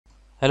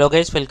Hello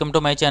guys, welcome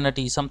to my channel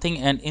T something,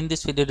 and in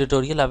this video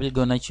tutorial I will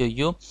gonna show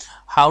you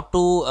how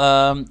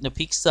to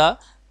fix the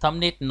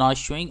thumbnail not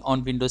showing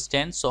on Windows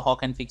 10. So how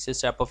can fix this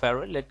type of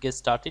error? Let's get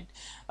started.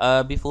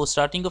 Before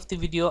starting of the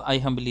video, I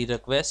humbly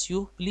request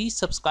you please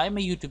subscribe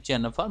my YouTube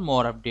channel for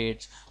more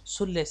updates.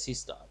 So let's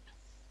start.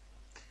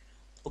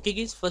 Okay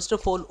guys, first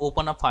of all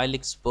open a file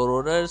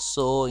explorer.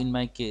 So in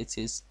my case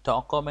is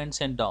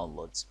documents and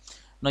downloads.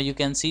 Now you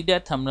can see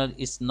that thumbnail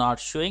is not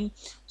showing.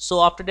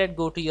 So after that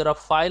go to your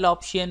file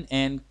option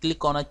and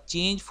click on a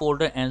change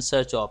folder and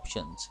search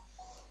options.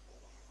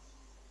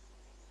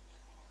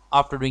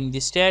 After doing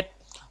this step,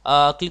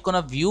 click on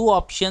a view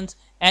options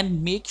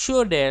and make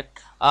sure that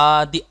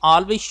the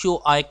always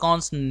show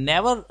icons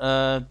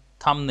never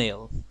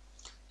thumbnail.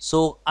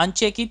 So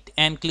uncheck it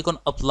and click on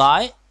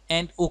apply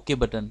and OK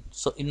button.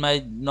 So in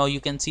my now you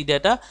can see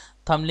that a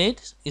thumbnail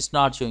is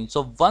not showing.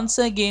 So once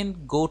again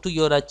go to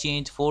your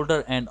change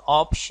folder and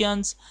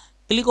options,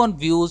 click on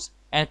views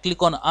and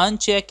click on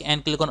uncheck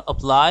and click on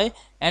apply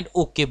and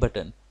OK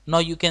button. Now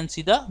you can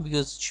see the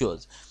views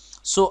shows.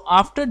 So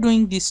after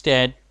doing this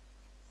step,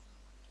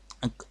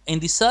 in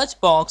the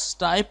search box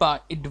type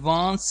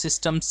advanced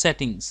system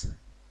settings.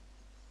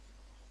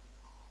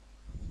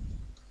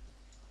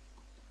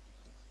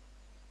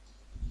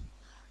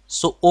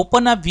 So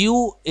open a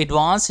view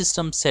advanced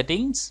system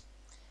settings.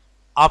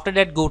 After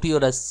that go to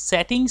your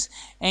settings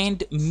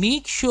and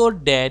make sure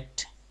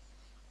that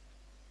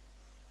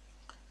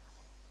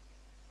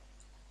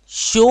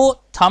show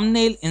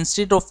thumbnail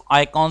instead of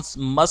icons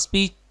must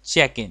be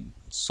check in.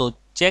 So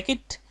check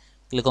it,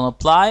 click on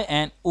apply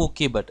and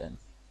OK button.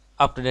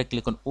 After that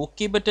click on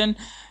OK button,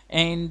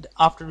 and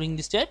after doing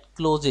this step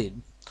close it.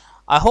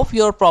 I hope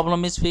your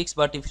problem is fixed,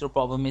 but if your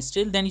problem is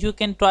still, then you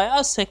can try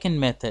a second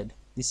method.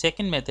 The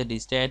second method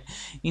is that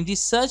in the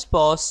search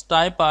box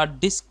type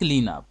disk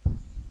cleanup.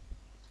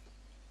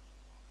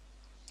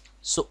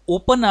 So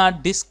open a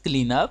disk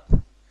cleanup,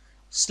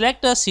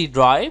 select a C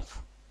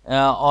drive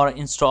or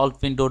install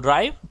Windows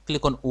drive,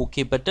 click on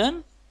OK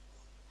button,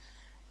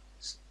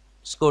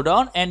 scroll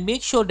down and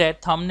make sure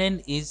that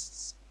thumbnail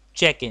is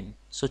check in.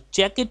 So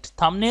check it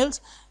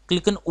thumbnails,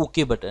 click on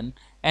OK button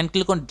and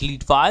click on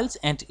delete files,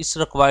 and it's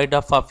required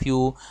of a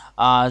few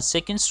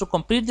seconds to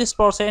complete this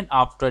process.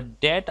 After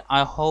that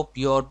I hope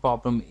your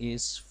problem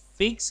is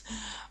fixed,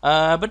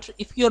 but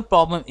if your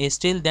problem is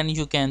still, then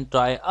you can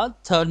try a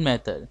third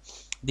method.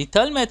 The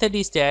third method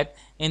is that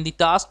in the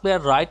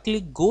taskbar right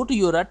click, go to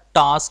your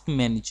task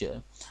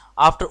manager.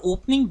 After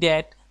opening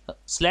that,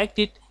 select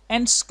it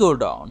and scroll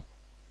down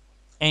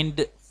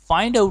and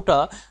find out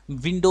a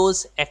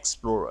Windows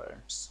Explorer.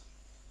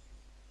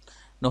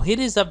 Now here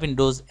is the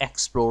Windows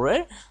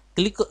Explorer.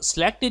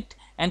 Select it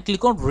and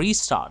click on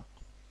restart.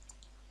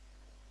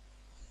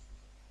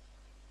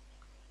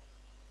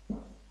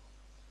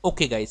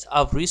 Okay guys,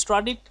 I've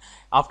restarted.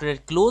 After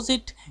that close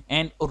it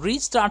and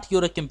restart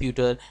your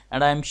computer,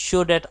 and I'm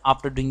sure that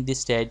after doing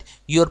this step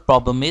your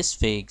problem is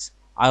fixed.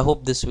 I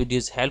hope this video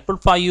is helpful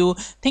for you.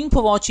 Thanks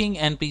for watching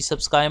and please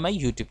subscribe my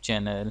YouTube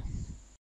channel.